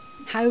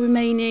How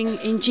remaining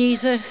in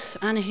Jesus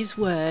and his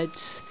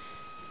words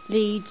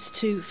leads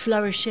to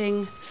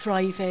flourishing,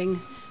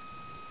 thriving.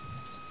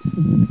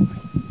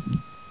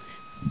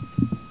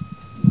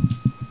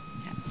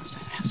 Yeah,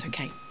 that's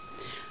okay.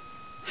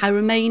 How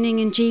remaining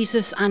in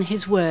Jesus and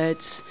his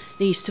words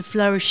leads to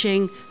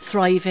flourishing,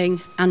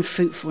 thriving, and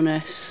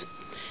fruitfulness.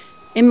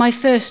 In my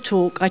first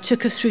talk, I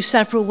took us through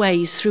several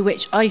ways through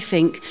which I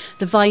think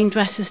the vine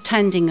dresser's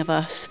tending of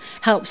us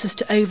helps us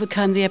to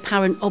overcome the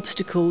apparent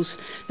obstacles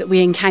that we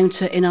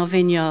encounter in our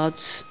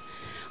vineyards.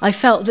 I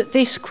felt that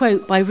this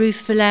quote by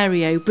Ruth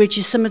Valerio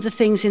bridges some of the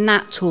things in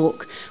that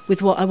talk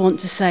with what I want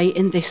to say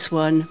in this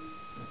one.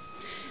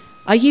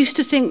 I used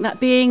to think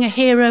that being a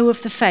hero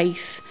of the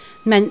faith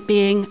meant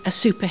being a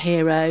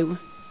superhero.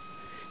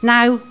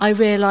 Now I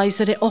realise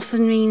that it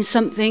often means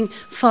something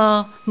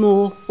far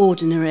more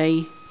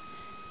ordinary.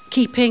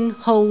 Keeping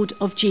hold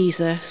of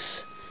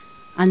Jesus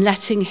and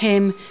letting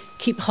him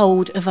keep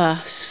hold of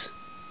us,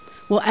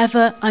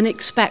 whatever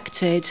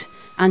unexpected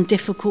and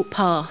difficult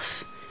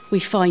path we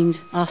find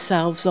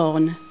ourselves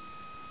on.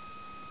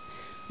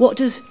 What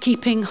does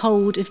keeping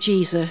hold of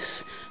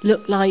Jesus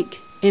look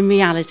like in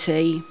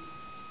reality?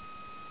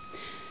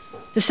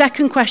 The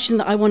second question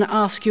that I want to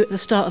ask you at the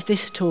start of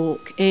this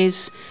talk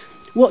is,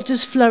 what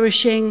does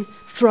flourishing,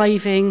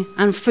 thriving,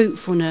 and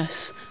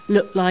fruitfulness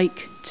look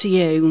like to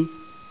you?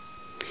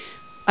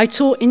 I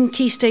taught in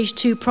Key Stage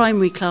 2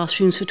 primary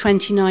classrooms for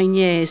 29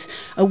 years,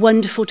 a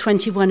wonderful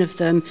 21 of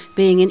them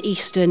being in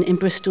Easton in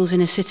Bristol's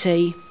inner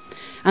city.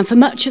 And for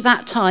much of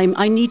that time,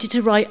 I needed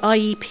to write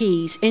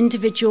IEPs,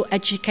 individual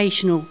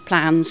educational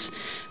plans,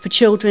 for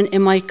children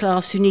in my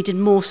class who needed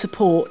more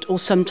support or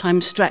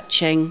sometimes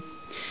stretching.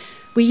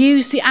 We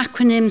used the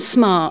acronym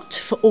SMART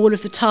for all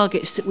of the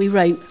targets that we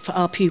wrote for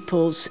our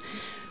pupils,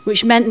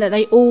 which meant that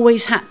they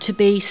always had to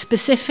be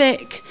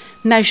specific,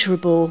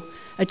 measurable,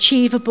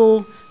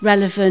 achievable,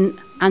 relevant,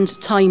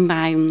 and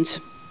time-bound.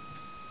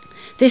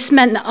 This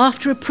meant that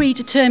after a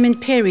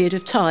predetermined period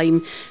of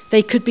time,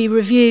 they could be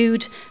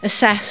reviewed,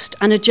 assessed,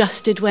 and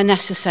adjusted where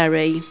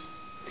necessary.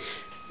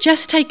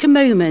 Just take a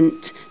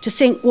moment to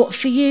think what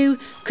for you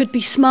could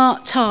be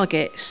smart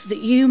targets that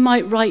you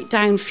might write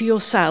down for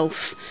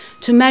yourself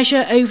to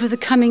measure over the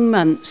coming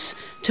months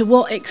to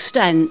what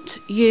extent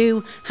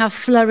you have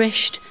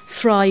flourished,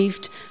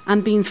 thrived,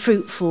 and been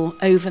fruitful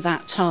over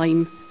that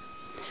time.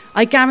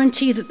 I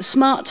guarantee that the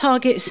smart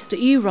targets that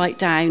you write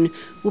down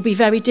will be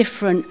very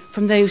different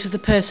from those of the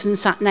person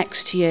sat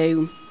next to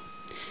you.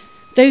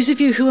 Those of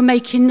you who are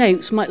making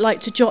notes might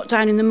like to jot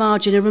down in the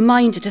margin a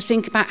reminder to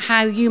think about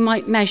how you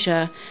might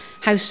measure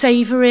how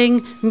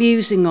savouring,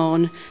 musing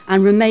on,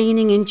 and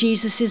remaining in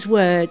Jesus'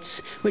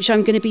 words, which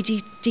I'm going to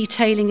be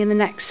detailing in the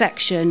next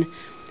section,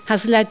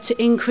 has led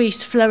to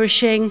increased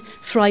flourishing,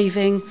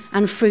 thriving,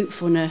 and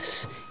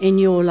fruitfulness in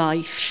your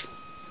life.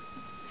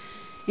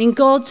 In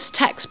God's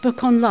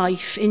textbook on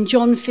life, in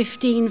John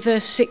 15,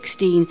 verse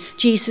 16,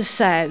 Jesus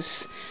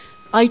says,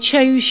 "I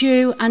chose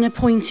you and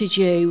appointed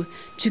you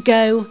to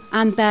go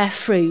and bear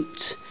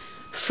fruit,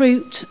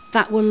 fruit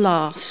that will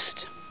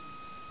last."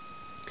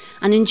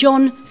 And in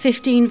John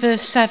 15,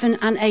 verse 7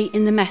 and 8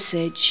 in the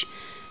Message,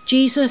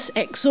 Jesus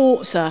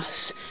exhorts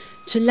us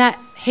to let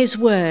his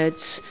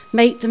words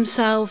make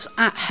themselves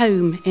at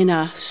home in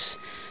us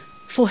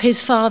for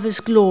his Father's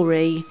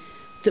glory,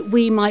 that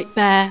we might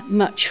bear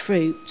much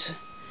fruit.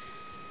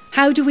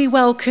 How do we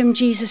welcome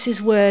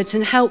Jesus' words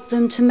and help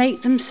them to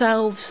make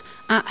themselves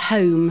at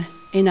home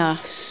in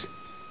us?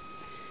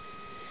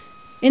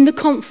 In the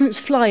conference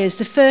flyers,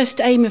 the first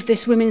aim of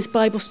this Women's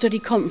Bible Study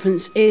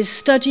Conference is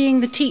studying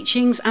the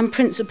teachings and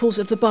principles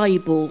of the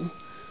Bible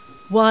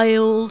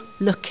while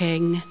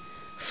looking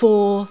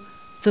for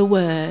the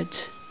Word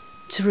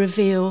to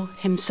reveal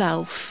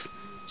himself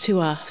to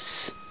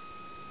us.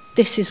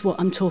 This is what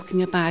I'm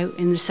talking about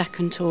in the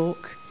second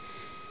talk.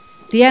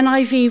 The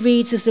NIV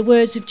reads as the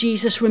words of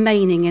Jesus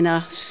remaining in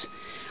us.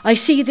 I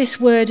see this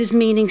word as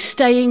meaning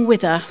staying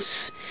with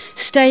us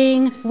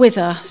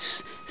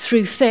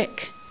through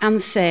thick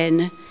and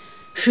thin,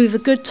 through the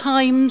good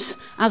times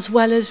as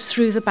well as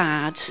through the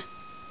bad.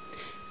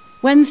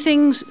 When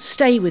things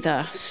stay with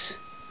us,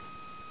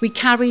 we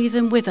carry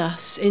them with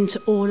us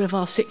into all of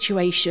our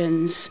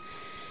situations.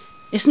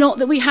 It's not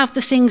that we have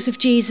the things of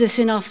Jesus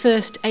in our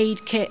first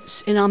aid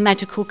kits, in our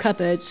medical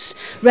cupboards,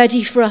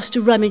 ready for us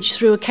to rummage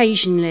through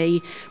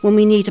occasionally when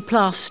we need a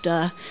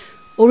plaster,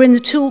 or in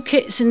the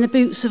toolkits in the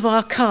boots of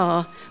our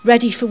car,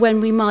 ready for when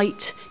we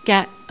might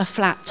get a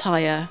flat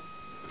tyre.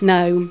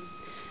 No,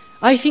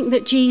 I think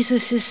that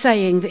Jesus is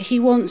saying that he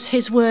wants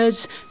his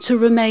words to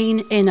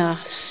remain in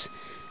us,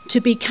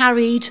 to be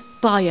carried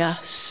by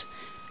us,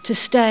 to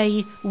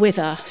stay with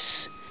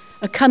us,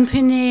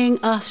 accompanying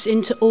us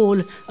into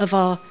all of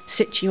our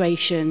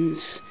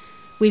situations.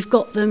 We've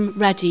got them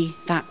ready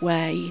that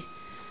way.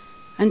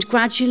 And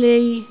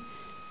gradually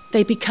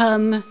they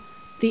become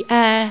the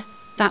air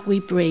that we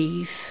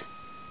breathe.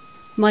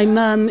 My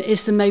mum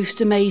is the most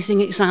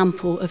amazing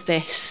example of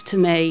this to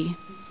me.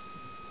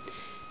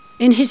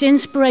 In his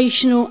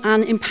inspirational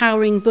and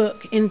empowering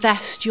book,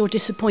 Invest Your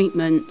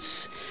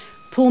Disappointments,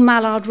 Paul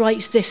Mallard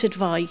writes this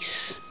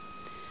advice: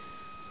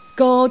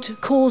 God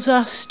calls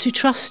us to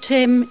trust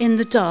him in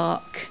the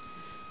dark,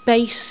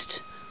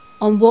 based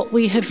on what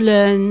we have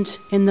learned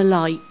in the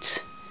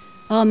light.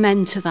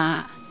 Amen to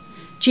that.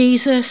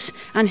 Jesus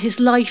and his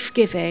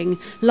life-giving,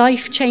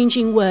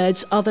 life-changing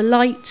words are the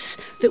lights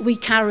that we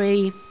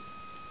carry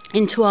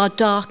into our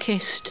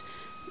darkest,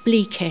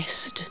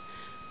 bleakest,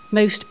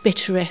 most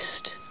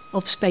bitterest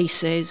of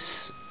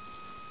spaces.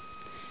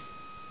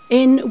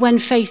 In When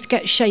Faith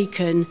Gets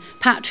Shaken,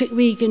 Patrick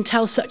Regan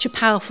tells such a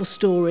powerful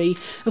story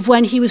of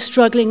when he was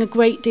struggling a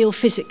great deal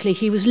physically.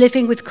 He was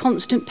living with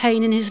constant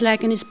pain in his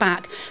leg and his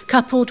back,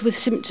 coupled with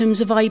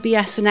symptoms of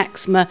IBS and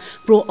eczema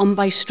brought on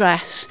by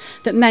stress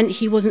that meant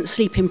he wasn't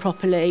sleeping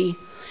properly.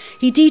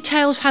 He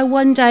details how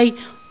one day,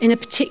 in a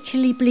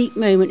particularly bleak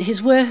moment,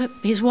 his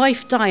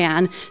wife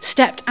Diane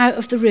stepped out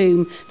of the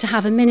room to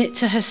have a minute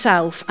to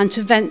herself and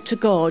to vent to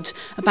God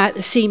about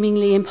the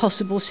seemingly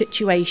impossible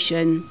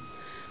situation.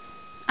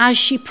 As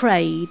she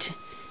prayed,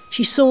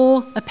 she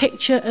saw a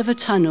picture of a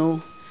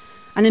tunnel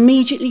and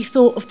immediately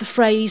thought of the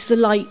phrase, the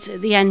light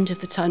at the end of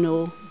the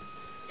tunnel.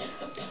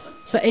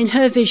 But in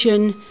her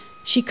vision,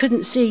 she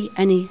couldn't see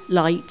any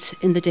light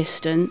in the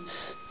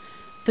distance.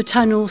 The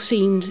tunnel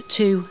seemed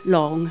too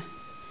long.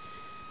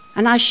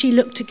 And as she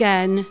looked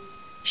again,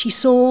 she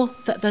saw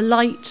that the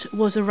light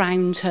was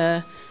around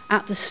her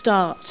at the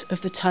start of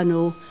the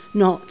tunnel,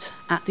 not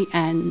at the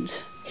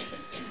end.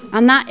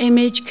 And that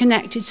image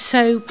connected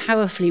so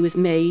powerfully with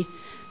me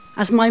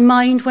as my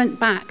mind went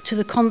back to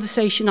the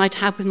conversation I'd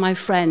had with my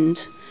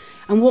friend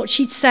and what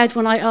she'd said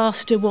when I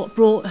asked her what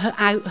brought her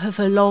out of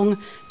her long,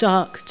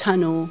 dark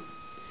tunnel.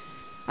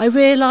 I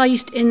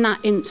realised in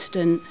that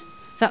instant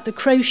that the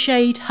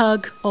crocheted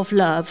hug of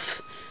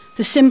love,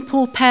 the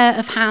simple pair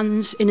of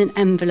hands in an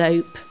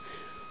envelope,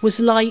 was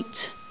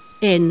light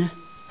in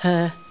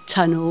her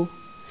tunnel.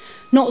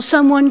 Not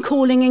someone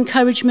calling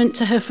encouragement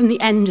to her from the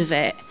end of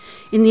it,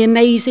 in the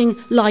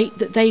amazing light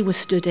that they were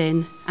stood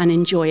in and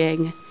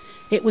enjoying.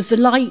 It was the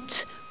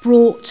light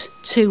brought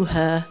to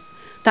her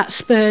that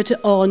spurred her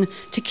on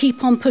to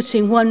keep on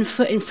putting one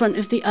foot in front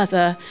of the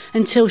other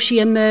until she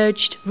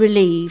emerged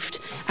relieved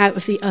out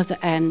of the other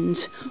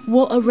end.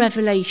 What a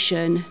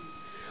revelation.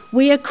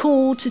 We are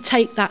called to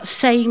take that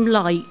same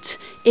light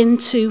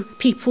into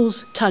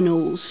people's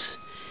tunnels,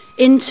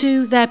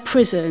 into their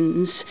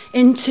prisons,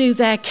 into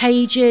their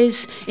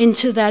cages,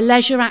 into their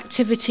leisure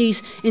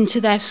activities,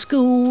 into their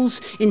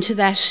schools, into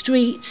their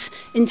streets,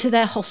 into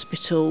their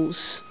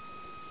hospitals.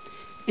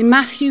 In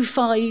Matthew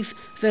 5,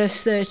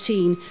 verse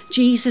 13,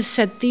 Jesus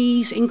said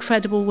these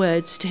incredible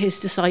words to his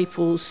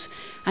disciples,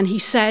 and he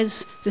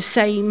says the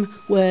same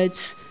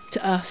words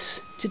to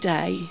us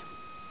today.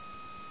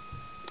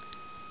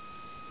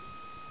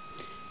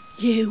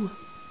 You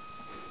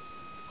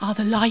are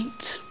the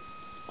light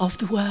of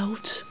the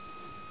world.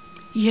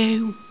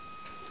 You.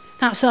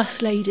 That's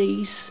us,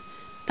 ladies.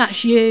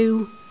 That's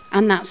you,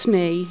 and that's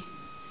me.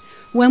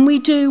 When we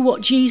do what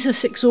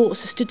Jesus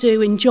exhorts us to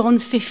do in John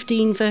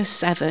 15, verse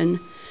 7,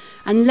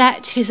 and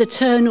let his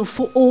eternal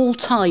for all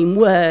time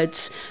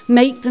words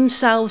make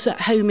themselves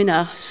at home in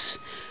us,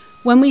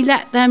 when we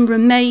let them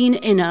remain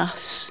in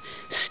us,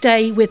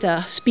 stay with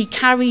us, be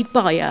carried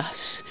by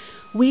us,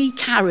 we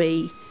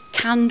carry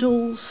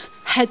candles,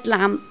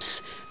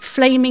 headlamps,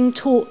 flaming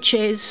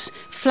torches,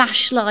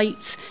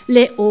 flashlights,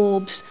 lit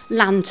orbs,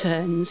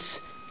 lanterns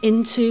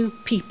into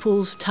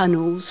people's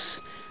tunnels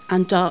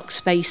and dark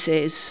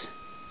spaces.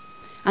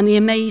 And the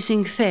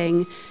amazing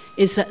thing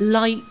is that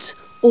light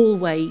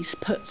always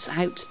puts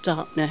out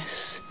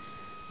darkness,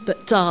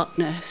 but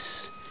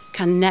darkness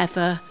can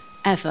never,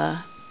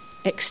 ever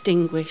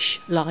extinguish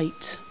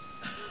light.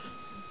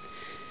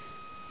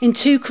 In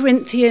 2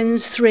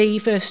 Corinthians 3,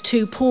 verse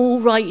 2,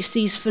 Paul writes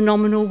these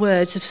phenomenal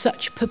words of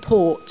such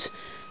purport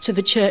to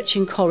the church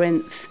in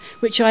Corinth,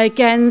 which I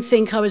again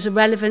think are as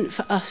relevant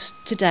for us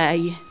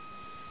today.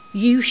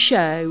 You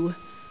show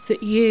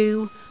that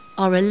you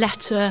are a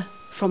letter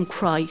from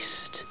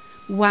Christ.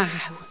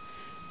 Wow,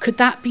 could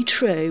that be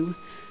true?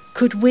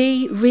 Could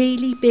we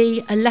really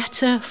be a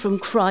letter from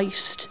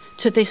Christ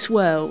to this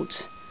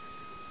world?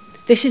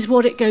 This is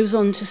what it goes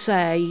on to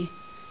say.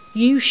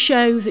 You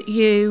show that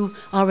you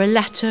are a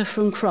letter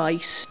from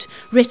Christ,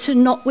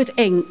 written not with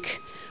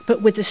ink,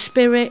 but with the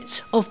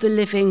Spirit of the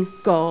living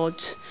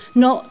God,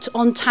 not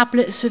on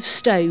tablets of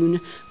stone,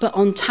 but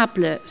on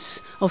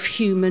tablets of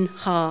human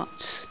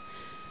hearts.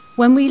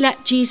 When we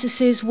let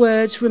Jesus'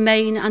 words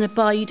remain and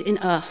abide in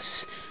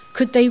us,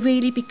 could they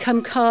really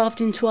become carved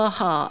into our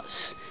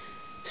hearts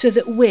so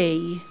that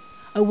we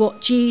are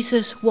what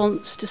Jesus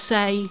wants to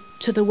say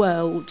to the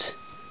world,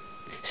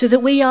 so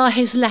that we are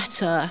his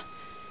letter,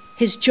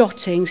 his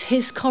jottings,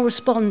 his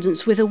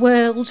correspondence with a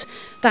world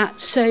that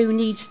so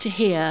needs to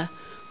hear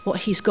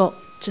what he's got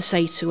to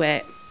say to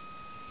it.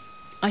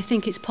 I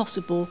think it's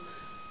possible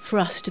for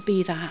us to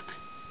be that.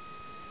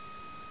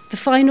 The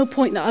final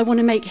point that I want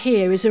to make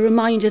here is a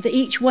reminder that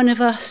each one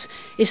of us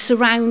is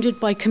surrounded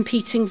by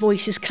competing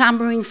voices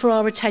clamouring for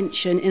our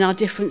attention in our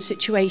different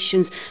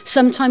situations,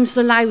 sometimes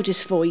the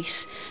loudest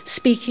voice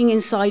speaking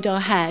inside our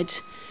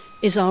head,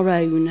 is our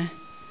own.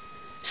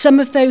 Some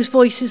of those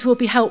voices will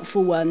be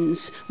helpful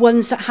ones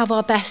that have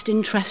our best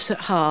interests at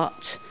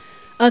heart.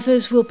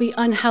 Others will be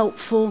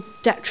unhelpful,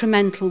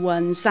 detrimental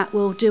ones that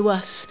will do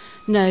us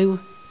no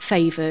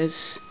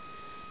favours.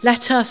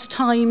 Let us,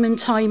 time and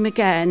time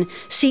again,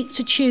 seek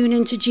to tune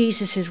into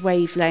Jesus'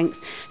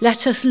 wavelength.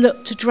 Let us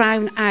look to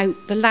drown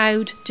out the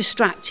loud,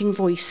 distracting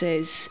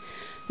voices.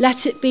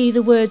 Let it be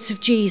the words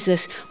of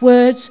Jesus,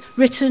 words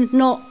written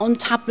not on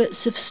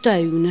tablets of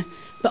stone,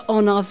 but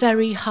on our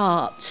very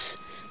hearts,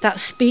 that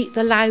speak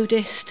the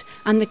loudest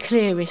and the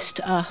clearest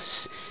to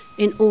us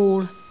in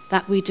all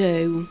that we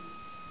do.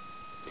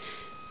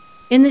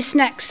 In this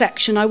next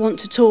section, I want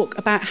to talk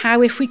about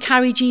how if we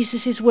carry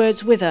Jesus'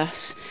 words with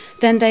us,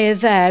 then they are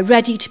there,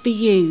 ready to be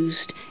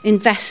used,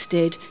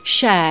 invested,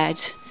 shared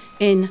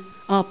in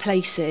our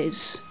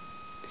places.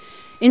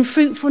 In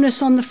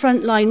Fruitfulness on the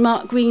Front Line,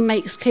 Mark Green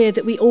makes clear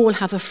that we all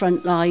have a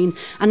front line,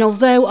 and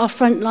although our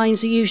front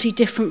lines are usually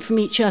different from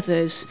each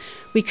other's,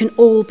 we can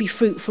all be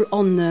fruitful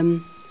on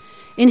them.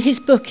 In his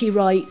book, he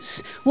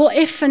writes, what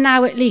if for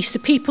now at least the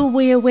people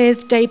we are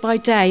with day by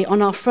day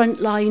on our front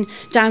line,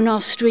 down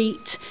our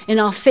street, in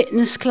our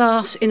fitness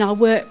class, in our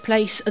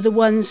workplace, are the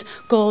ones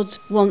God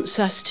wants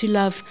us to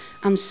love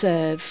and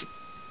serve?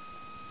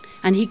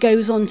 And he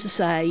goes on to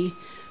say,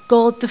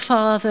 God the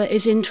Father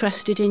is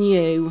interested in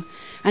you,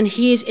 and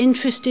he is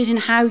interested in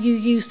how you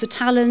use the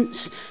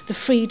talents, the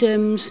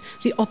freedoms,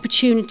 the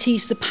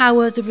opportunities, the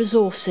power, the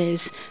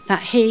resources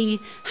that he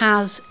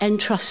has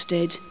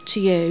entrusted to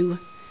you.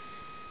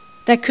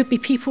 There could be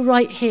people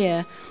right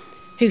here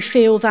who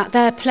feel that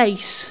their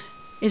place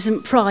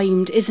isn't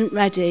primed, isn't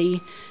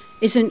ready,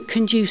 isn't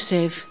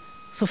conducive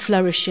for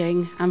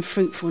flourishing and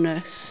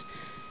fruitfulness.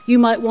 You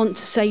might want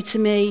to say to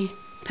me,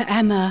 but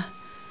Emma,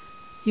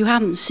 you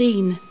haven't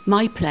seen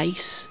my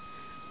place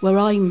where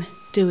I'm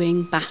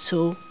doing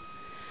battle,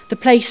 the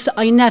place that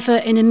I never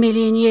in a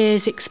million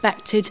years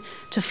expected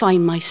to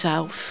find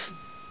myself.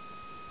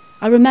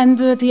 I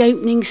remember the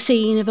opening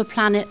scene of a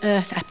Planet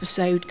Earth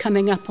episode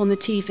coming up on the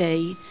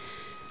TV,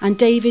 and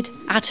David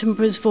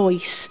Attenborough's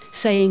voice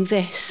saying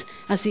this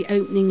as the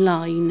opening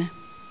line.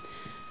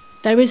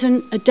 There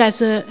isn't a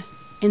desert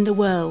in the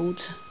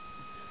world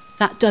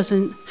that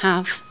doesn't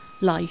have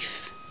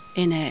life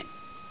in it.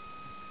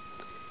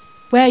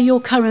 Where your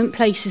current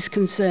place is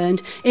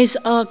concerned, is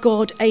our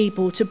God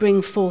able to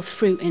bring forth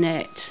fruit in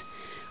it?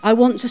 I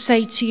want to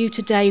say to you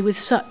today with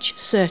such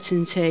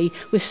certainty,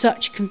 with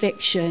such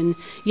conviction,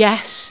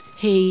 yes,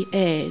 he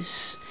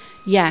is.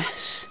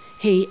 Yes,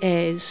 he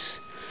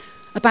is.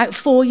 About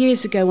 4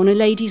 years ago on a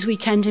ladies'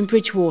 weekend in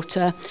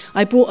Bridgewater,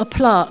 I bought a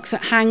plaque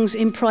that hangs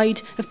in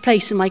pride of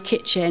place in my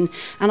kitchen,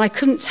 and I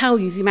couldn't tell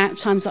you the amount of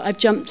times that I've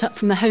jumped up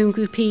from the home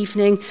group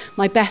evening,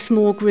 my Beth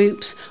Moore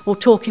groups, or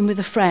talking with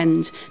a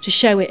friend to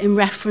show it in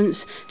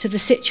reference to the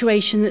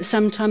situation that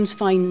sometimes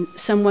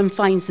someone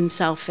finds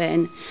themselves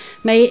in.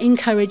 May it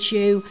encourage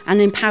you and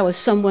empower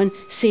someone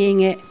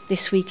seeing it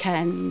this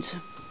weekend.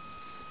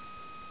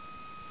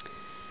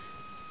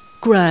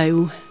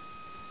 Grow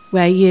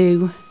where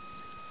you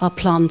are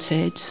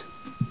planted.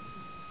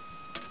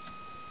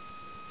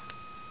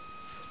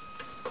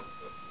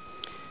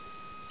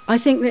 I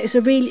think that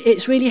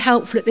it's really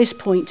helpful at this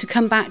point to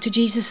come back to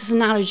Jesus'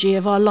 analogy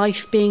of our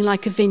life being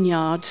like a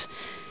vineyard.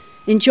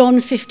 In John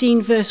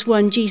 15 verse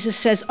 1, Jesus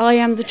says, I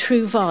am the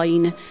true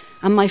vine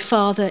and my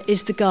Father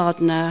is the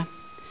gardener.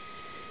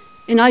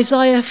 In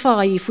Isaiah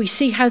 5, we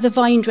see how the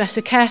vine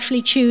dresser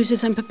carefully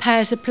chooses and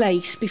prepares a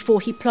place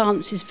before he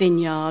plants his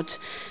vineyard.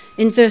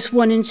 In verse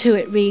 1 and 2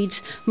 it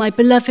reads, my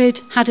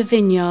beloved had a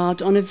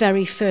vineyard on a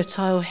very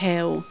fertile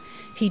hill.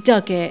 He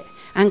dug it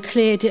and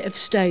cleared it of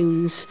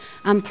stones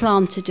and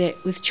planted it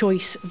with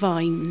choice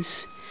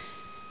vines.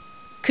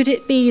 Could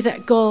it be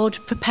that God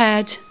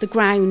prepared the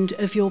ground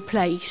of your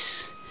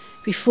place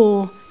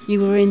before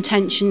you were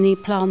intentionally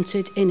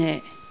planted in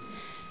it?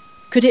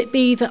 Could it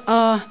be that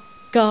our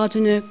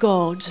gardener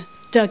God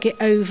dug it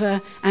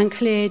over and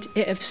cleared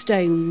it of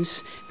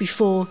stones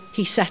before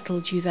he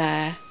settled you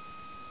there?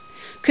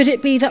 Could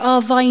it be that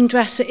our vine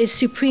dresser is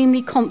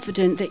supremely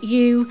confident that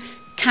you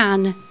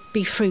can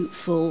be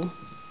fruitful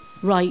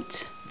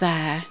right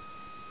there?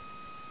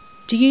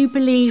 Do you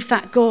believe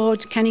that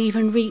God can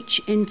even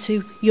reach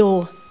into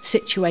your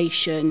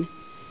situation,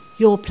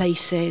 your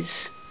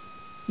places,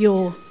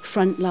 your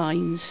front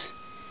lines?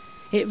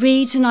 It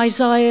reads in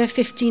Isaiah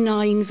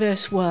 59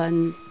 verse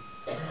 1,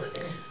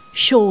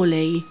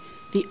 surely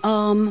the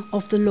arm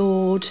of the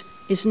Lord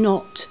is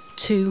not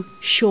too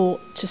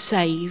short to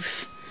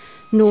save,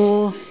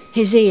 nor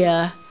his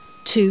ear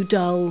too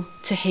dull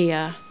to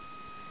hear.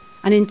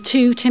 And in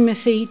 2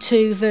 Timothy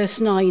 2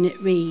 verse 9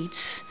 it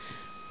reads,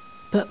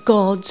 but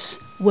God's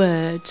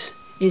word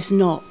is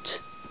not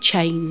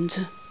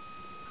chained.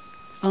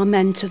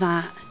 Amen to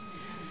that.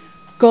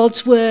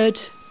 God's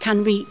word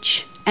can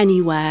reach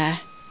anywhere.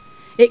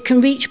 It can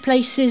reach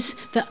places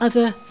that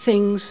other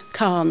things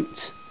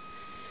can't.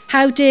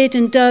 How did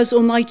and does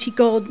Almighty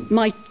God,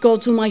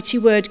 God's almighty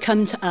word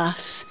come to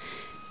us?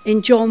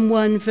 In John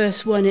 1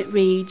 verse 1 it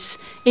reads,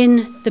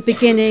 in the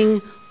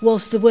beginning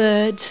was the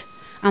Word,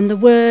 and the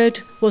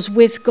Word was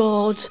with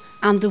God,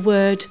 and the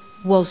Word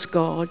was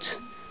God.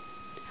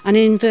 And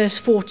in verse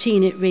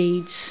 14 it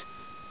reads,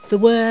 the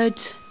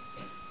Word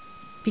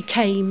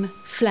became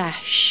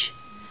flesh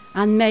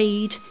and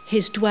made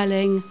his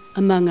dwelling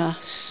among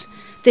us.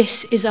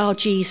 This is our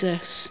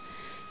Jesus.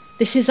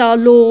 This is our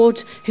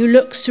Lord, who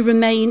looks to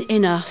remain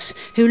in us,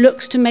 who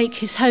looks to make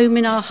his home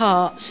in our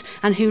hearts,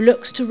 and who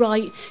looks to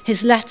write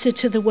his letter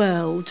to the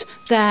world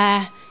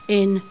there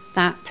in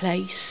that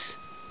place.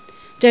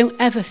 Don't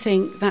ever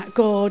think that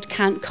God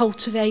can't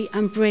cultivate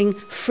and bring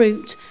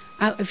fruit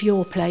out of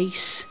your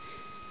place,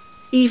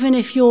 even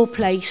if your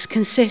place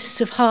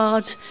consists of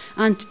hard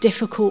and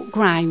difficult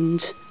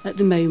ground at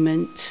the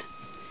moment.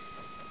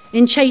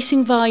 In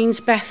Chasing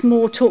Vines, Beth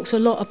Moore talks a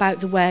lot about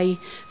the way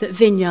that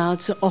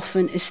vineyards are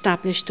often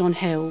established on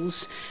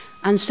hills,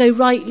 and so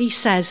rightly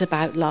says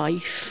about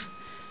life,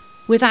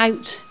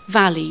 without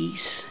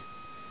valleys,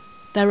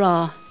 there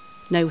are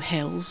no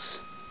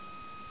hills.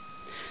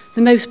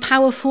 The most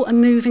powerful and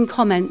moving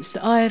comments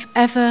that I have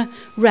ever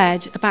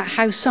read about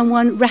how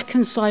someone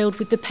reconciled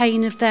with the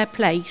pain of their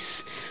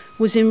place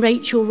was in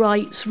Rachel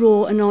Wright's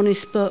raw and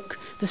honest book,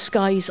 The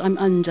Skies I'm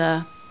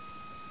Under,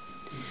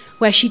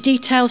 where she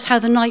details how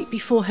the night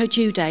before her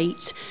due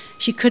date,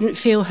 she couldn't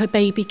feel her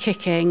baby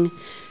kicking,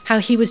 how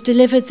he was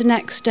delivered the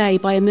next day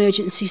by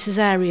emergency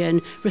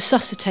caesarean,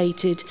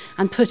 resuscitated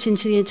and put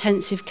into the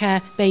intensive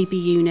care baby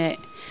unit.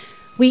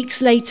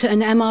 Weeks later, an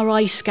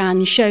MRI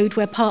scan showed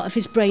where part of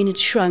his brain had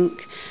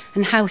shrunk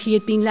and how he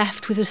had been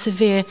left with a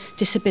severe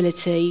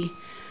disability.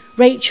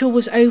 Rachel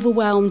was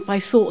overwhelmed by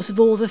thoughts of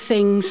all the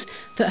things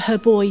that her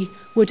boy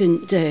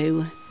wouldn't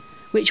do,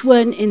 which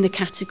weren't in the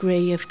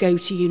category of go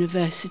to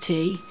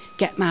university,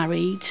 get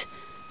married,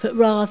 but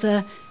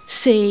rather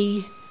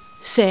see,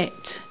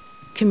 sit,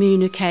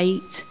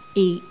 communicate,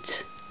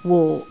 eat,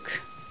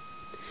 walk.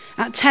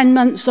 At 10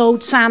 months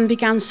old, Sam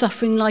began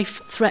suffering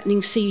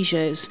life-threatening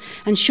seizures,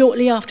 and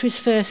shortly after his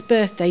first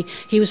birthday,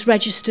 he was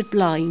registered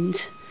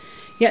blind.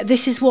 Yet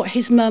this is what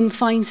his mum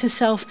finds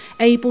herself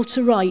able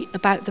to write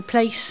about the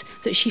place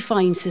that she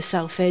finds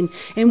herself in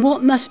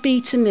what must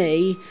be to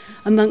me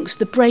amongst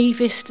the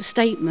bravest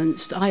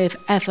statements that I have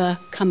ever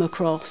come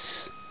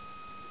across.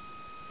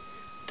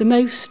 The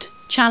most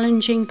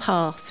challenging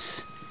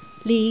paths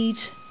lead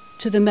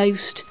to the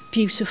most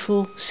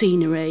beautiful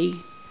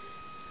scenery.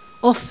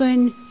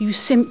 Often you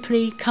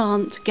simply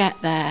can't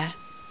get there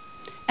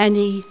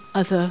any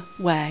other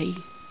way.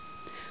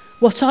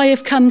 What I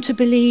have come to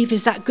believe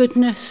is that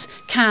goodness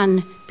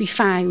can be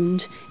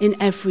found in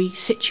every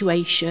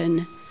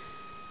situation.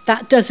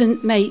 That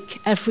doesn't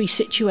make every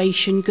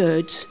situation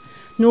good,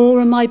 nor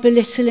am I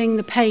belittling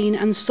the pain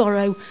and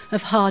sorrow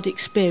of hard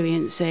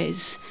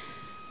experiences.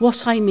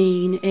 What I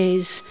mean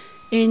is,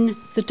 in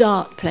the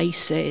dark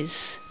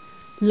places,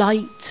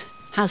 light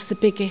has the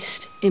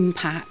biggest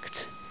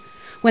impact.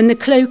 When the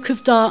cloak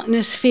of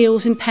darkness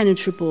feels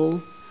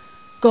impenetrable,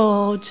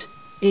 God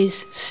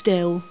is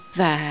still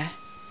there.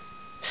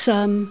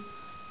 Some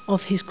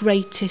of his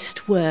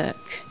greatest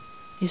work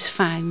is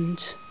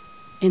found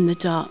in the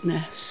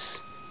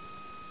darkness.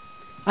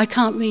 I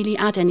can't really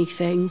add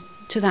anything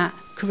to that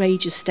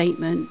courageous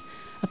statement,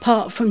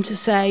 apart from to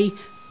say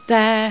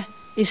there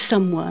is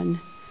someone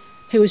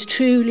who has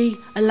truly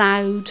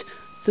allowed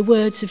the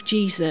words of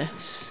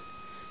Jesus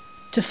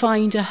to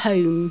find a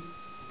home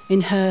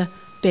in her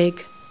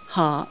big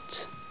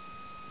heart.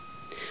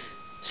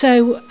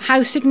 So,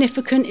 how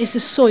significant is the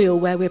soil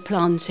where we're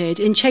planted?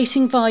 In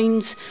Chasing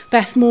Vines,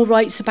 Beth Moore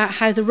writes about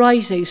how the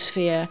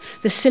rhizosphere,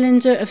 the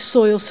cylinder of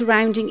soil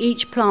surrounding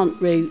each plant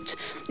root,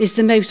 is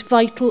the most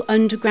vital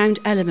underground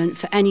element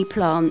for any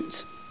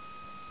plant,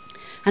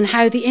 and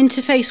how the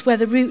interface where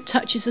the root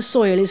touches the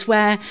soil is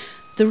where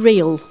the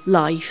real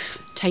life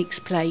takes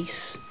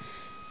place.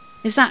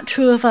 Is that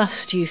true of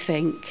us, do you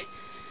think?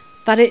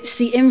 That it's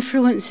the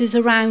influences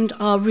around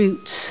our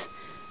roots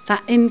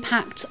that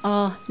impact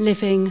our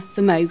living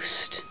the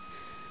most?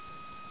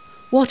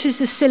 What is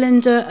the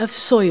cylinder of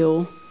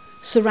soil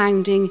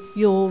surrounding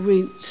your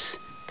roots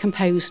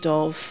composed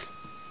of?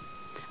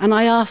 And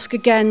I ask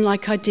again,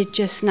 like I did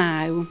just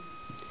now,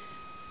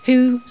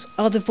 who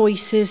are the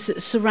voices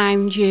that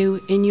surround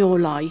you in your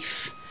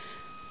life,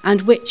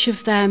 and which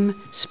of them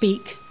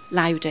speak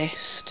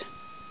loudest?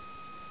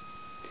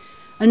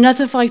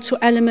 Another vital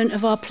element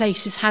of our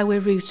place is how we're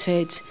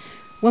rooted.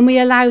 When we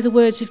allow the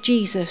words of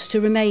Jesus to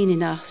remain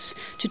in us,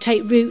 to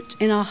take root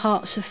in our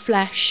hearts of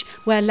flesh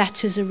where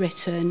letters are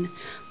written,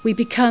 we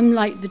become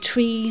like the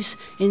trees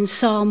in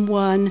Psalm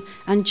 1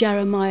 and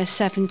Jeremiah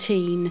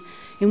 17,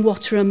 in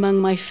what are among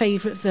my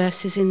favourite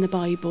verses in the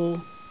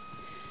Bible.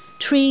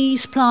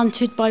 Trees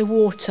planted by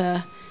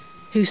water,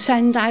 who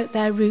send out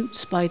their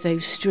roots by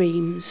those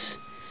streams.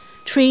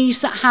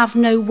 Trees that have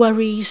no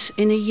worries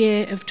in a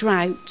year of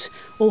drought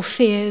or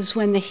fears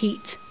when the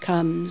heat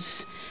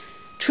comes.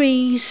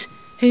 Trees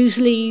whose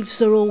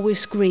leaves are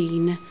always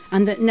green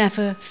and that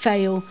never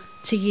fail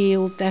to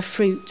yield their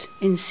fruit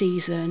in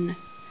season.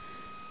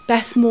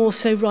 Beth Moore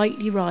so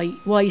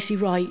wisely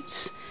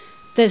writes,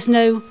 there's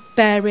no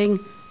bearing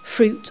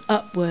fruit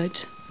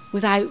upward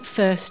without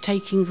first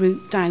taking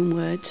root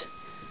downward.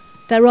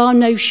 There are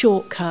no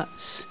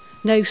shortcuts,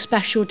 no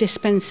special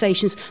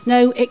dispensations,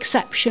 no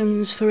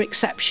exceptions for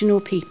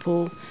exceptional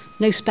people,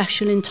 no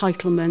special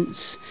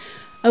entitlements.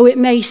 Oh, it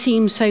may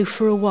seem so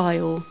for a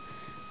while,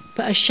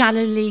 but a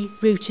shallowly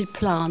rooted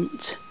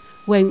plant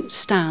won't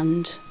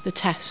stand the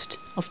test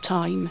of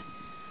time.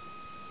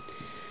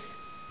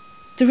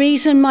 The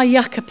reason my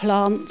yucca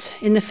plant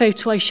in the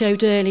photo I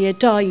showed earlier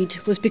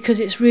died was because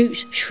its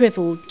roots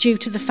shriveled due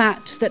to the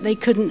fact that they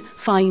couldn't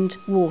find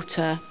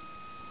water.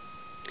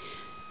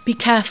 Be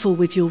careful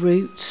with your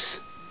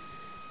roots,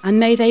 and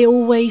may they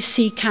always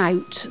seek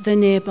out the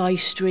nearby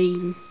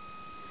stream.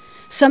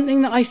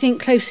 Something that I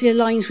think closely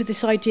aligns with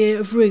this idea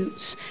of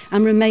roots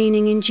and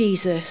remaining in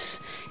Jesus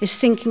is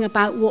thinking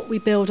about what we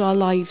build our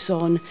lives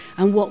on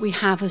and what we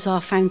have as our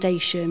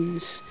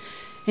foundations.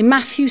 In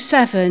Matthew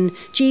 7,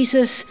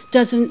 Jesus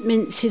doesn't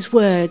mince his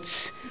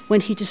words when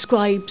he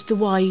describes the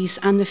wise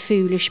and the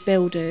foolish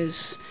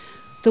builders.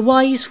 The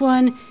wise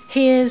one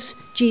hears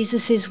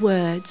Jesus'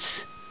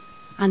 words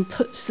and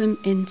puts them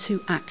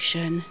into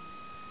action.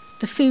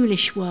 The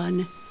foolish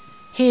one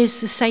hears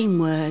the same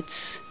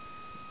words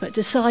but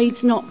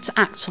decides not to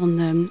act on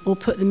them or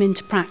put them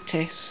into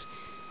practice.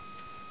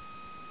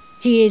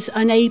 He is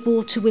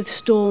unable to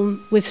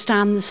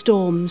withstand the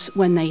storms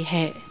when they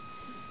hit.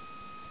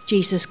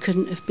 Jesus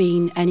couldn't have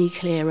been any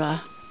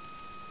clearer.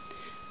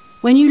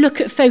 When you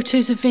look at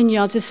photos of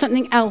vineyards, there's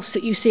something else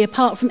that you see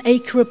apart from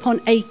acre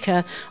upon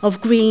acre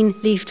of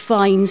green-leafed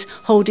vines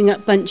holding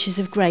up bunches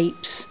of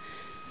grapes.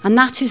 And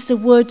that is the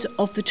wood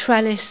of the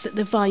trellis that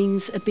the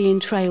vines are being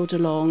trailed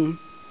along.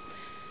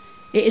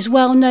 It is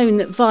well known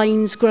that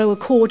vines grow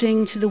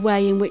according to the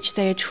way in which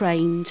they are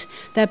trained.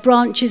 Their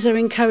branches are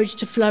encouraged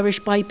to flourish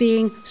by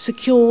being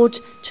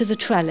secured to the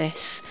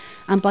trellis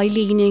and by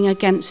leaning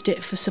against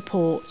it for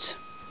support.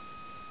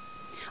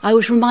 I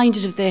was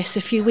reminded of this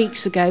a few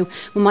weeks ago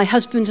when my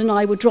husband and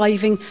I were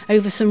driving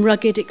over some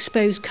rugged,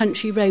 exposed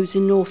country roads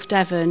in North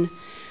Devon,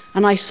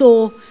 and I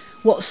saw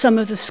what some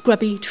of the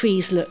scrubby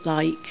trees looked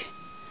like.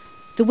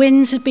 The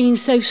winds had been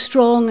so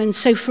strong and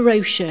so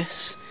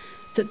ferocious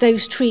that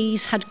those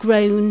trees had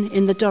grown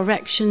in the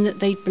direction that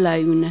they'd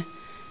blown.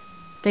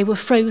 They were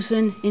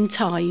frozen in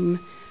time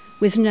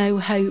with no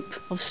hope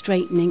of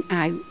straightening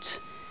out.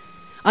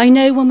 I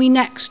know when we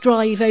next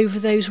drive over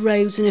those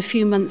roads in a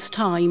few months'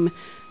 time,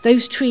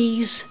 those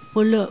trees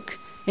will look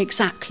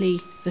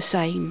exactly the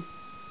same.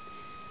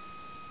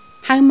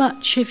 How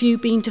much have you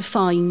been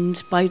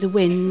defined by the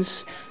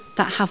winds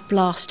that have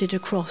blasted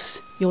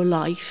across your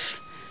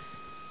life?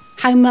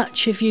 How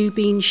much have you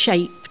been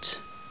shaped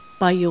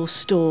by your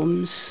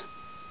storms?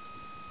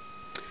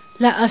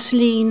 Let us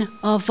lean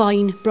our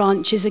vine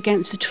branches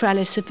against the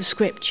trellis of the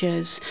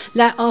scriptures.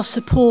 Let our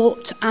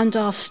support and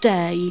our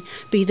stay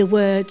be the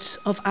words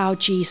of our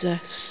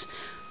Jesus,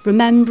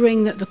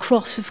 remembering that the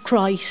cross of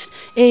Christ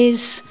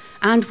is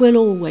and will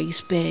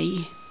always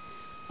be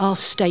our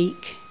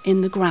stake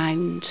in the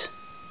ground.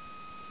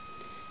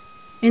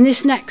 In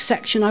this next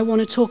section, I want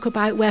to talk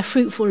about where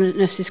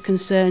fruitfulness is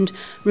concerned.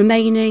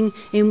 Remaining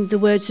in the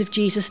words of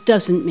Jesus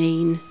doesn't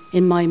mean,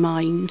 in my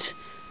mind.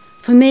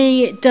 For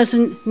me, it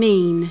doesn't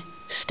mean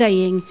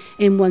staying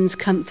in one's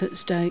comfort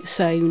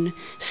zone,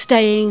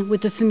 staying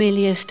with the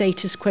familiar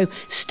status quo,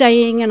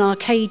 staying in our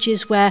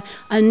cages where,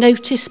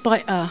 unnoticed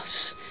by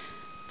us,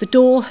 the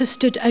door has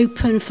stood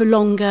open for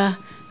longer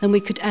than we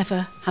could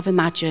ever have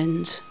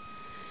imagined.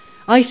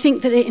 I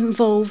think that it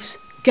involves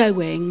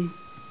going,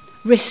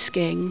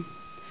 risking,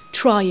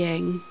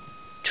 trying,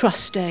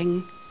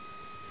 trusting.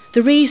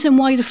 The reason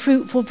why the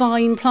fruitful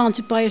vine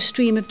planted by a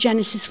stream of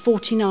Genesis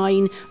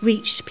 49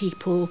 reached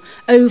people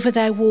over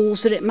their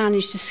walls that it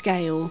managed to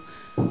scale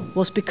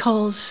was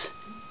because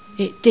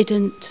it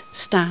didn't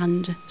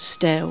stand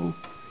still.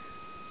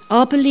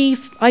 I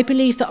believe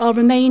that our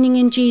remaining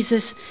in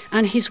Jesus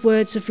and his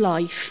words of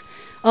life,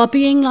 our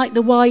being like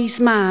the wise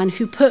man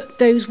who put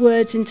those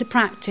words into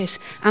practice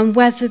and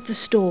weathered the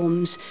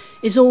storms,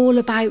 is all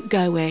about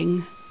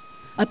going,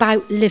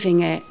 about living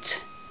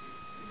it,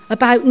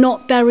 about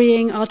not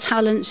burying our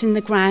talents in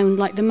the ground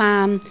like the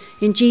man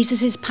in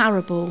Jesus'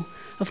 parable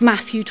of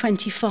Matthew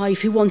 25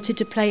 who wanted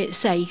to play it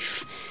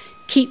safe,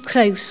 keep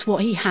close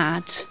what he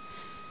had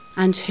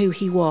and who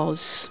he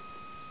was.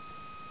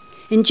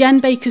 In Jen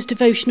Baker's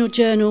devotional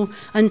journal,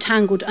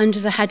 Untangled, under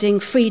the heading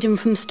Freedom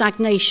from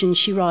Stagnation,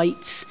 she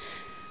writes,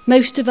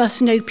 most of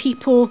us know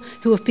people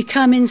who have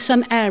become in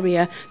some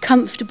area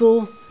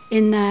comfortable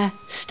in their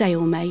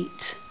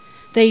stalemate.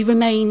 They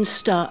remain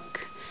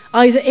stuck,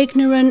 either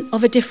ignorant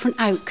of a different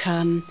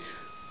outcome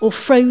or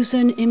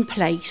frozen in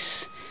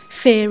place,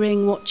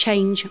 fearing what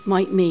change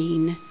might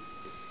mean.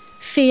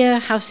 Fear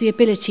has the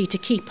ability to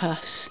keep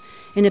us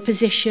in a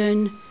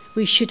position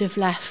we should have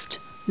left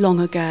long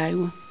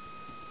ago.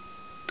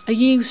 Are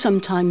you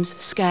sometimes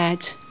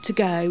scared to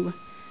go,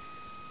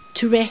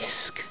 to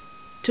risk,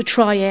 to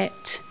try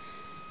it,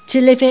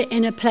 to live it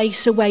in a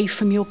place away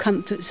from your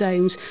comfort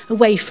zones,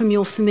 away from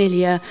your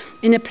familiar,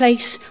 in a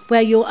place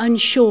where you're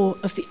unsure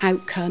of the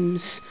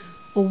outcomes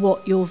or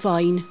what your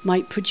vine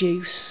might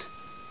produce?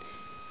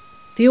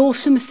 The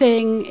awesome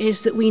thing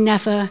is that we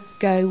never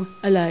go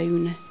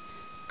alone.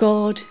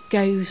 God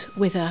goes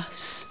with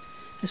us,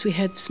 as we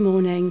heard this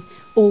morning,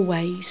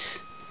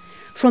 always.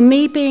 From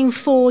me being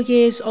 4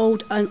 years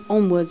old and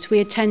onwards, we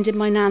attended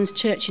my nan's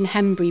church in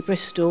Henbury,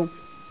 Bristol,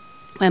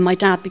 where my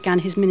dad began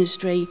his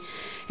ministry.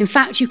 In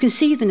fact, you can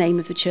see the name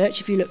of the church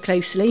if you look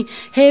closely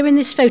here in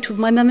this photo of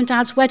my mum and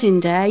dad's wedding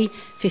day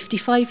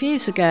 55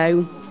 years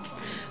ago.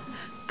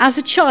 As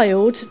a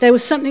child, there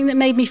was something that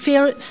made me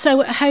feel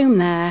so at home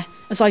there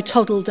as I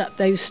toddled up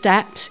those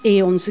steps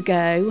eons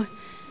ago.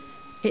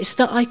 It's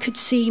that I could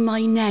see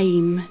my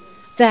name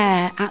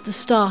there at the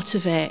start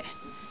of it,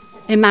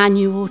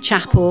 Emmanuel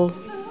Chapel.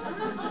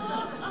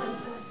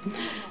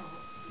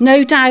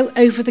 No doubt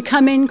over the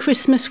coming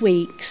Christmas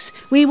weeks,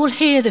 we will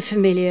hear the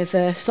familiar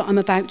verse that I'm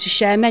about to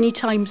share many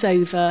times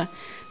over,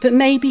 but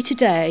maybe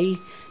today,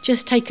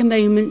 just take a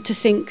moment to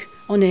think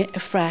on it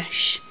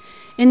afresh.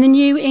 In the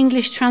New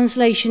English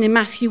translation in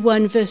Matthew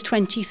 1 verse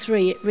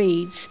 23, it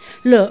reads,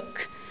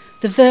 "Look,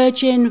 the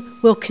virgin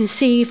will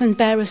conceive and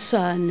bear a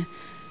son,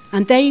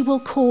 and they will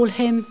call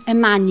him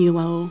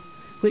Emmanuel,"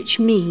 which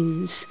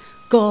means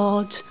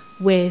God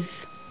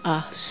with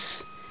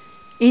us.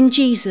 In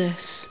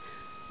Jesus,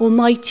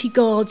 Almighty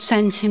God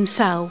sends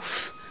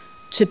himself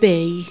to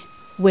be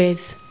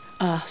with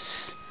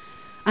us.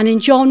 And in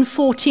John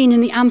 14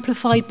 in the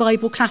Amplified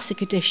Bible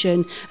Classic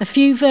Edition, a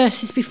few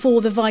verses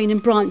before the vine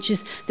and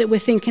branches that we're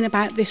thinking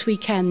about this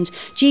weekend,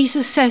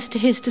 Jesus says to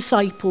his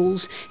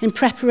disciples in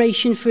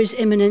preparation for his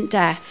imminent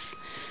death,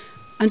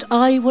 "And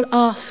I will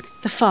ask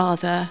the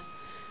Father,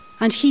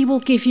 and he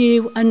will give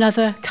you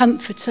another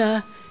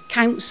comforter,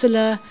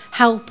 counsellor,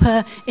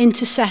 helper,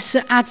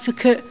 intercessor,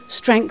 advocate,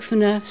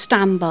 strengthener,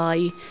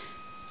 standby.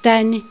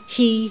 Then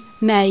he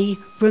may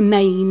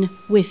remain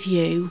with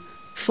you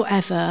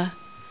forever."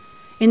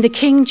 In the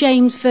King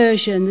James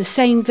Version, the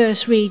same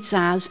verse reads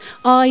as,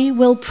 "I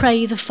will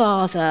pray the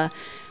Father,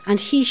 and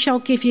he shall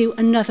give you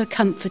another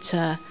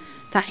comforter,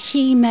 that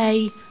he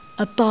may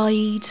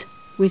abide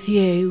with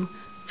you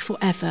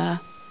forever."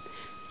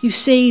 You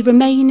see,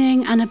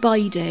 remaining and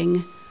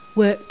abiding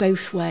work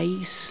both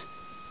ways.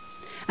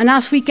 And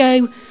as we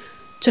go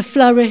to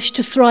flourish,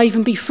 to thrive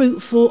and be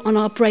fruitful on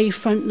our brave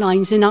front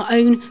lines in our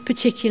own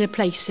particular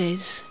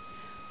places,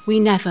 we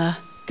never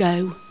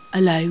go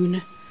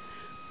alone.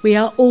 We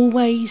are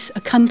always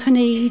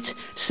accompanied,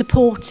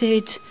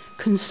 supported,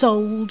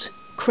 consoled,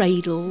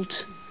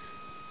 cradled.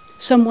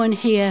 Someone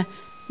here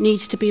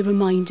needs to be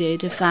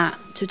reminded of that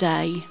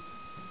today.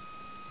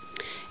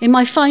 In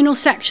my final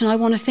section, I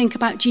want to think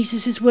about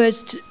Jesus'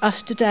 words to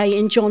us today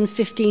in John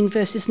 15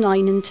 verses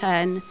 9 and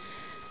 10.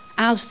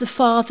 "As the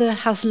Father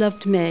has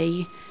loved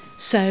me,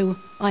 so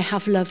I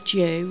have loved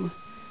you.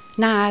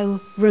 Now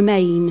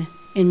remain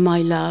in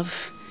my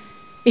love.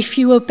 If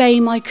you obey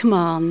my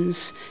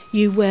commands,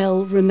 you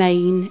will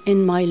remain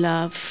in my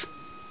love."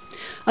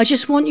 I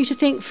just want you to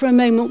think for a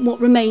moment what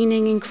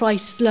remaining in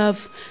Christ's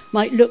love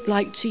might look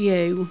like to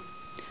you,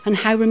 and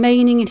how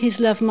remaining in his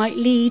love might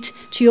lead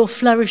to your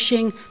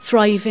flourishing,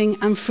 thriving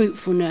and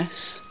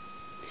fruitfulness.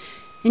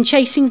 In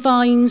Chasing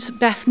Vines,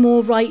 Beth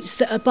Moore writes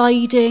that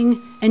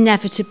abiding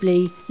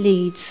inevitably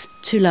leads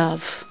to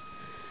love.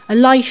 A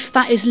life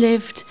that is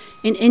lived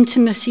in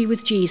intimacy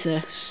with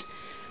Jesus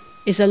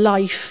is a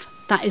life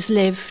that is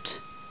lived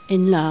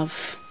in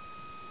love.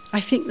 I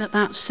think that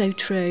that's so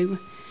true.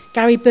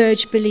 Gary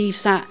Burge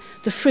believes that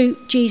the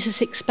fruit Jesus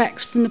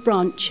expects from the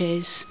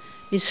branches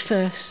is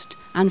first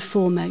and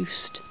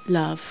foremost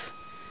love.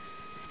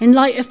 In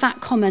light of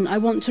that comment, I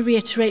want to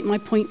reiterate my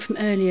point from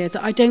earlier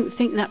that I don't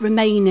think that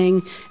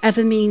remaining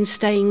ever means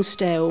staying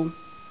still.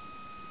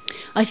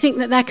 I think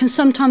that there can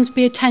sometimes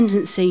be a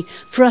tendency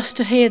for us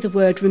to hear the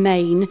word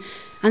remain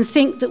and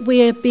think that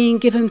we are being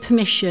given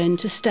permission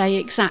to stay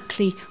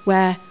exactly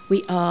where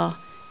we are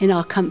in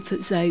our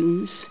comfort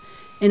zones,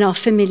 in our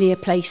familiar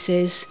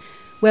places,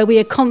 where we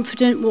are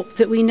confident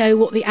that we know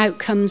what the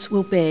outcomes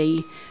will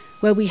be,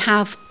 where we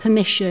have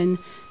permission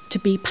to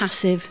be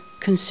passive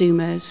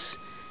consumers.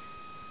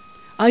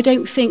 I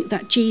don't think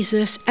that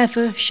Jesus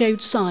ever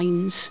showed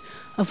signs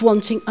of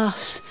wanting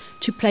us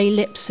to play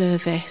lip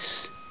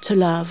service to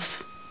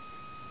love.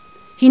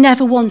 He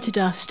never wanted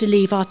us to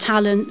leave our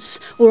talents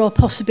or our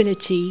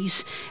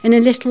possibilities in a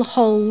little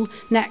hole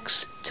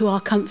next to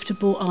our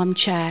comfortable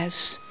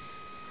armchairs.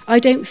 I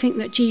don't think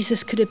that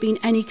Jesus could have been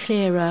any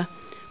clearer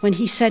when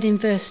he said in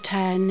verse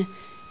 10,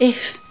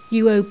 "If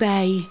you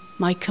obey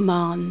my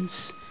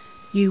commands,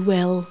 you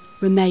will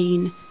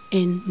remain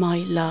in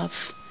my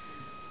love."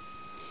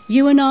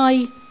 You and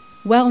I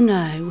well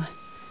know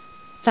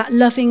that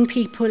loving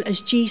people as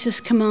Jesus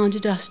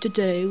commanded us to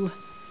do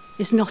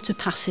is not a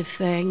passive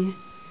thing.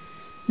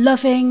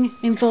 Loving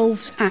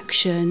involves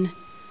action.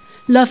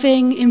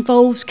 Loving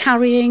involves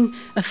carrying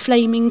a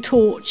flaming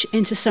torch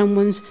into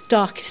someone's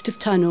darkest of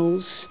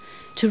tunnels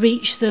to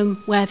reach them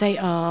where they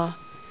are.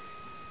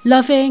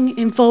 Loving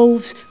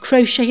involves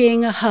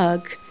crocheting a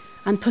hug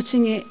and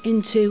putting it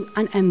into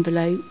an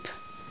envelope.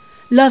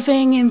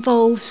 Loving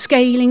involves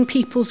scaling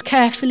people's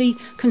carefully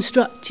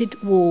constructed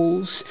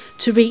walls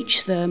to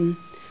reach them.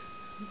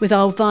 with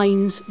our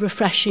vine's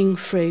refreshing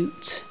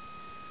fruit.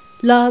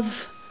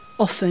 Love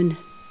often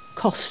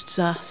costs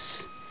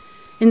us.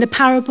 In the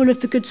parable of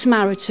the Good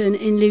Samaritan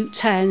in Luke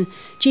 10,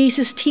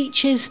 Jesus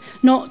teaches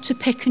not to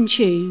pick and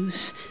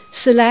choose,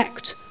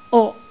 select,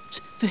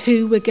 opt for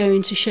who we're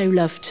going to show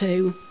love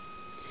to.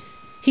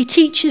 He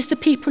teaches the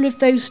people of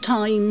those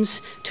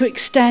times to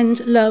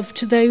extend love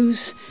to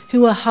those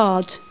who are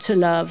hard to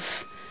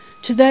love,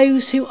 to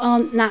those who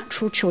aren't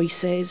natural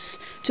choices,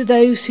 to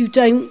those who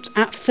don't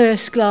at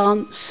first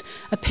glance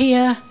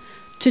appear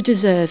to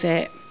deserve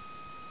it.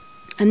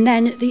 And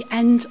then at the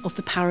end of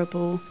the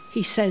parable,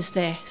 he says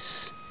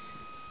this: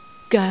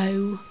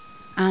 go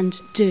and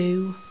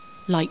do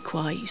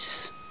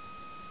likewise.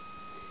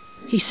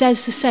 He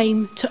says the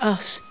same to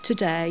us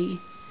today.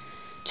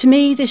 To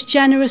me, this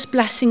generous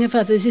blessing of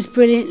others is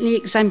brilliantly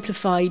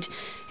exemplified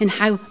in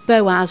how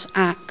Boaz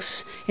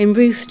acts in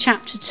Ruth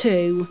chapter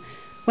 2,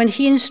 when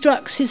he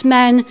instructs his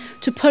men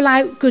to pull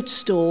out good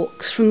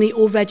stalks from the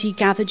already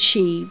gathered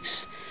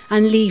sheaves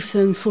and leave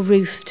them for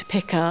Ruth to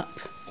pick up.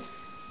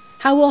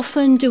 How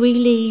often do we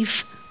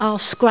leave our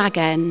scrag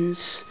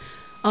ends,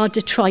 our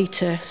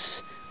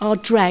detritus, our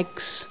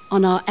dregs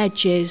on our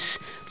edges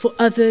for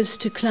others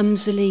to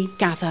clumsily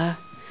gather?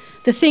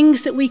 The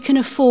things that we can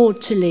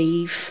afford to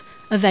leave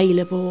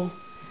available,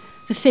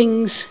 the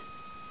things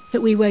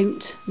that we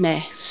won't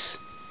miss.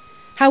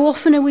 How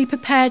often are we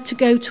prepared to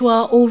go to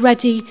our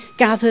already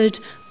gathered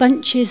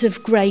bunches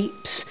of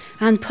grapes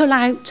and pull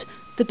out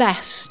the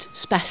best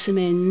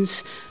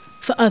specimens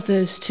for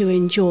others to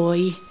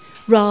enjoy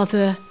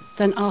rather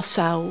than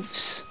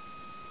ourselves?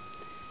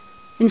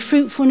 In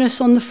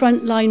Fruitfulness on the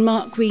Front Line,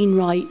 Mark Green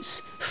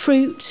writes,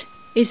 fruit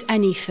is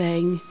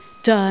anything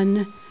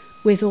done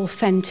with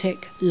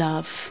authentic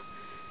love.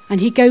 And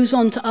he goes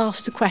on to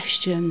ask the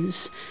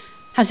questions: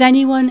 has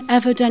anyone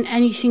ever done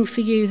anything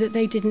for you that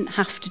they didn't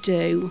have to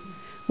do?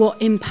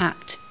 What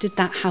impact did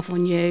that have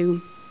on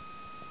you?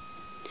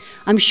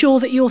 I'm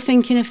sure that you're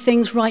thinking of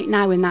things right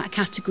now in that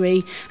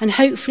category, and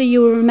hopefully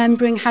you're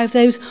remembering how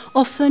those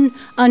often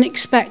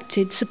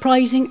unexpected,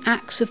 surprising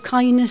acts of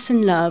kindness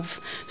and love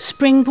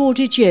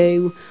springboarded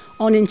you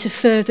on into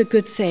further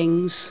good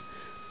things.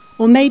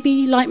 Or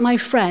maybe, like my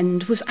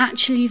friend, was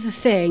actually the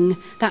thing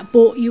that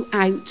brought you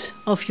out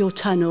of your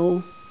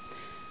tunnel.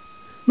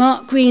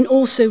 Mark Green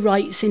also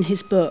writes in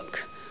his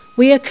book,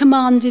 we are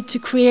commanded to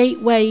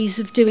create ways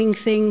of doing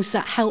things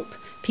that help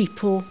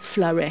people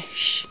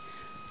flourish.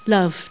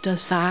 Love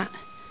does that.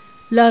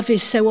 Love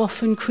is so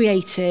often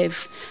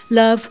creative.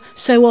 Love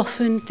so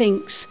often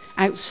thinks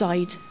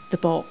outside the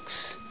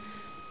box.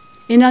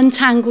 In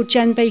Untangled,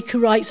 Jen Baker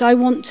writes, I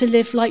want to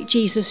live like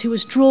Jesus, who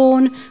was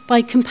drawn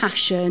by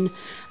compassion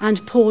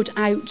and poured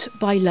out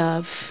by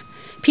love.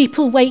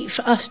 People wait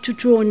for us to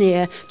draw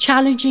near,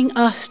 challenging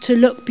us to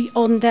look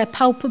beyond their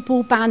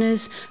palpable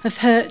banners of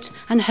hurt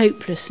and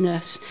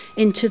hopelessness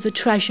into the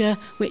treasure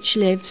which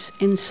lives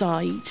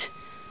inside.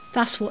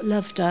 That's what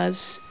love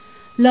does.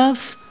 Love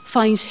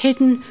finds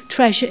hidden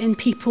treasure in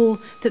people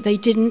that they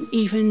didn't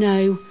even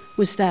know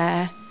was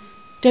there.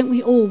 Don't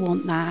we all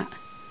want that?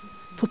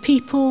 For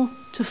people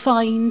to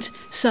find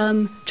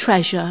some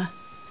treasure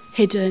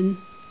hidden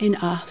in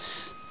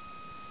us.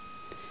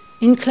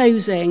 In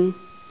closing,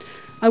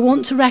 I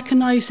want to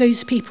recognise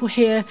those people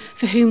here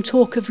for whom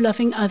talk of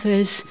loving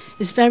others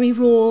is very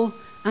raw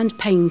and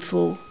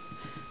painful,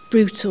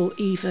 brutal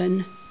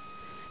even.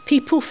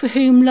 People for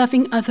whom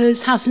loving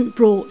others hasn't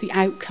brought the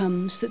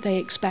outcomes that they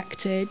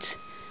expected.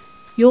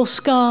 Your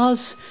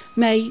scars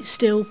may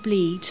still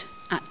bleed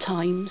at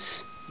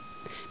times.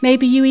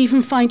 Maybe you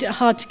even find it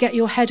hard to get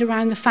your head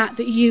around the fact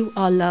that you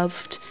are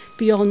loved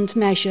beyond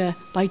measure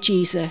by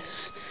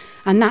Jesus.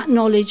 And that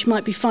knowledge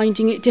might be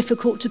finding it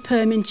difficult to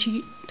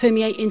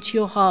permeate into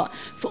your heart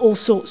for all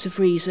sorts of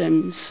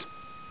reasons.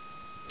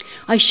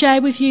 I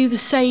share with you the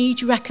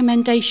sage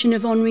recommendation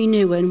of Henri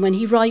Nouwen when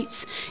he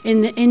writes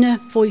in The Inner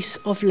Voice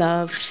of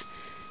Love,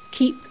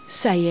 keep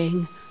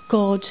saying,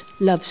 God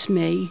loves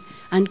me,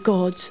 and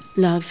God's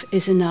love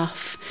is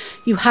enough.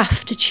 You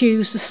have to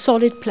choose the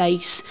solid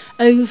place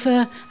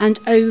over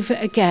and over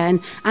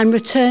again and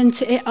return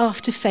to it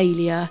after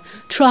failure.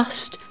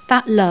 Trust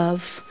that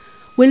love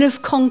will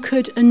have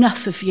conquered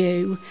enough of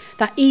you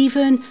that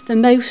even the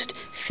most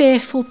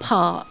fearful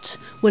part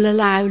will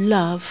allow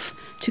love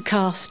to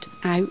cast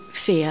out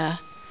fear.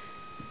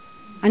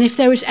 And if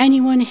there is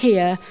anyone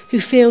here who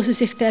feels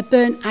as if they're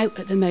burnt out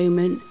at the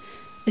moment,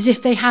 as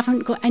if they haven't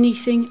got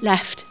anything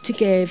left to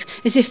give,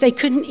 as if they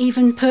couldn't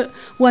even put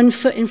one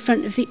foot in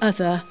front of the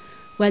other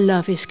where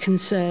love is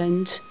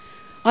concerned,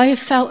 I have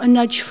felt a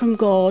nudge from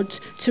God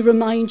to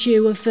remind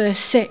you of verse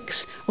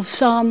 6 of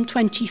Psalm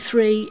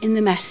 23 in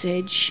the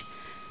Message.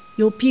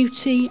 Your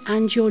beauty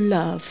and your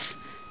love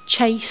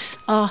chase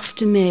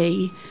after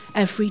me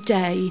every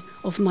day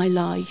of my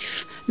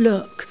life.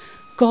 Look,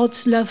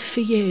 God's love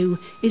for you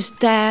is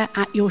there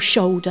at your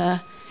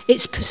shoulder.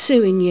 It's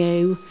pursuing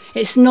you.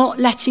 It's not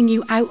letting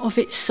you out of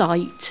its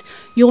sight.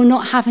 You're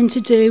not having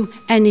to do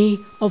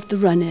any of the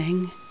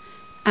running.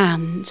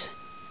 And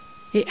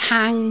it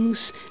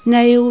hangs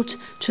nailed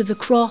to the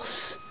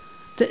cross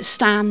that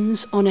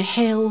stands on a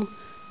hill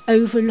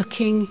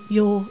overlooking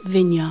your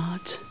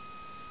vineyard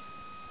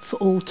for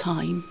all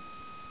time.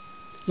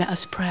 Let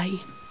us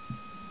pray.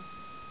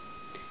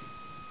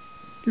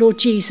 Lord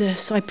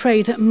Jesus, I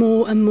pray that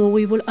more and more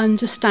we will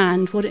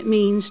understand what it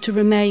means to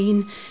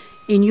remain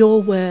in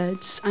your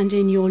words and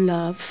in your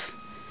love.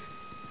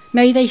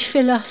 May they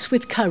fill us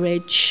with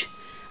courage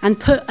and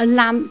put a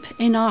lamp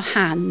in our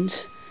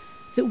hand,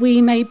 that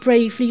we may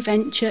bravely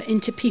venture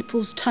into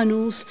people's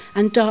tunnels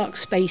and dark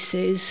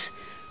spaces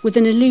with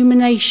an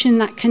illumination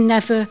that can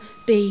never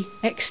be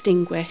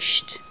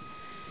extinguished.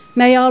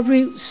 May our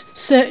roots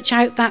search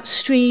out that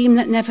stream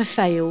that never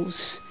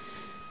fails,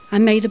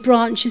 and may the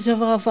branches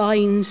of our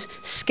vines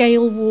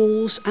scale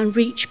walls and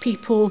reach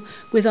people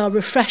with our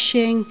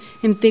refreshing,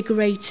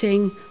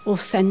 invigorating,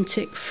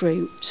 authentic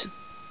fruit.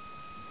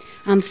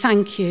 And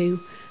thank you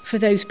for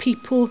those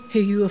people who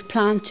you have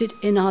planted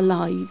in our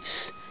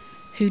lives,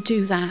 who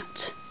do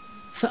that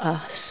for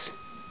us.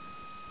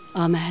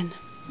 Amen.